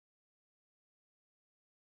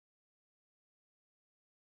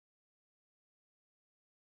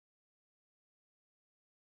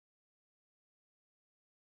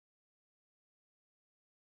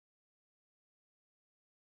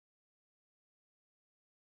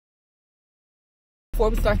before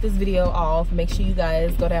we start this video off, make sure you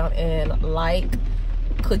guys go down and like,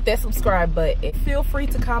 click that subscribe button. Feel free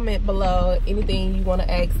to comment below anything you want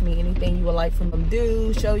to ask me, anything you would like for them to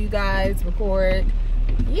do, show you guys, record.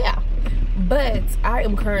 Yeah, but I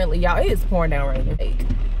am currently, y'all, it is pouring down raining. Like,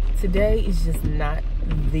 today is just not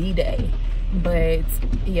the day. But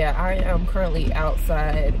yeah, I am currently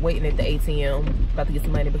outside waiting at the ATM, about to get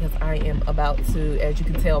some money, because I am about to, as you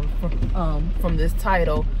can tell from this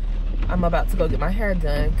title, I'm about to go get my hair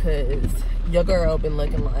done, because your girl been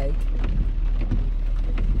looking like,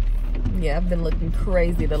 yeah, I've been looking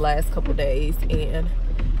crazy the last couple days, and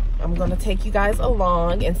I'm gonna take you guys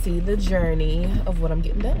along and see the journey of what I'm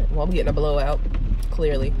getting done. Well, I'm getting a blowout,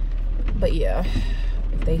 clearly, but yeah,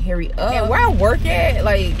 if they hurry up. And where I work at,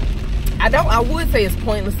 like, I would say it's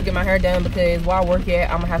pointless to get my hair done, because where I work at,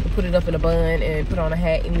 I'm gonna have to put it up in a bun and put on a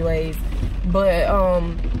hat anyways. But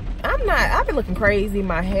I've been looking crazy.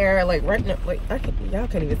 My hair, like, right now, like, y'all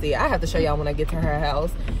can't even see it. I have to show y'all when I get to her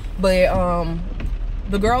house. But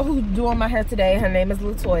the girl who's doing my hair today, her name is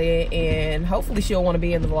Latoya, and hopefully she'll want to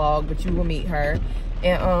be in the vlog, but you will meet her.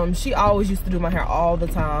 And she always used to do my hair all the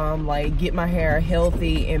time, like, get my hair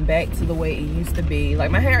healthy and back to the way it used to be.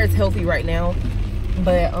 Like, my hair is healthy right now,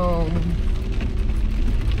 but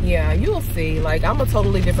yeah, you'll see. Like, I'm a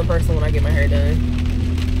totally different person when I get my hair done,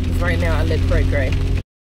 because right now I look cray.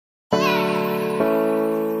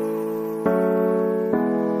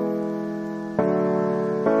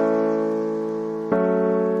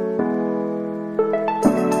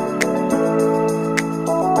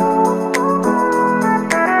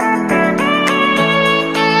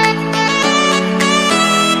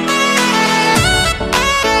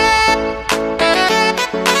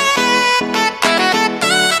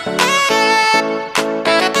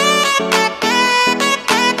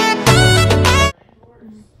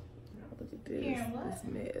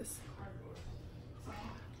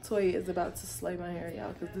 Toya is about to slay my hair,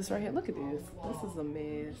 y'all, because this right here, look at this. This is a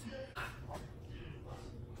mess.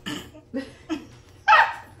 Hey,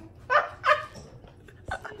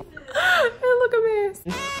 look a mess.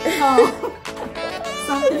 Oh,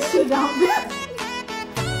 something she don't do.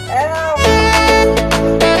 Ow.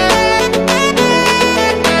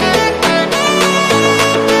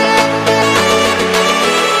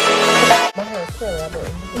 My hair is curly, I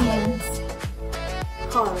bet.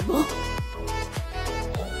 It's horrible.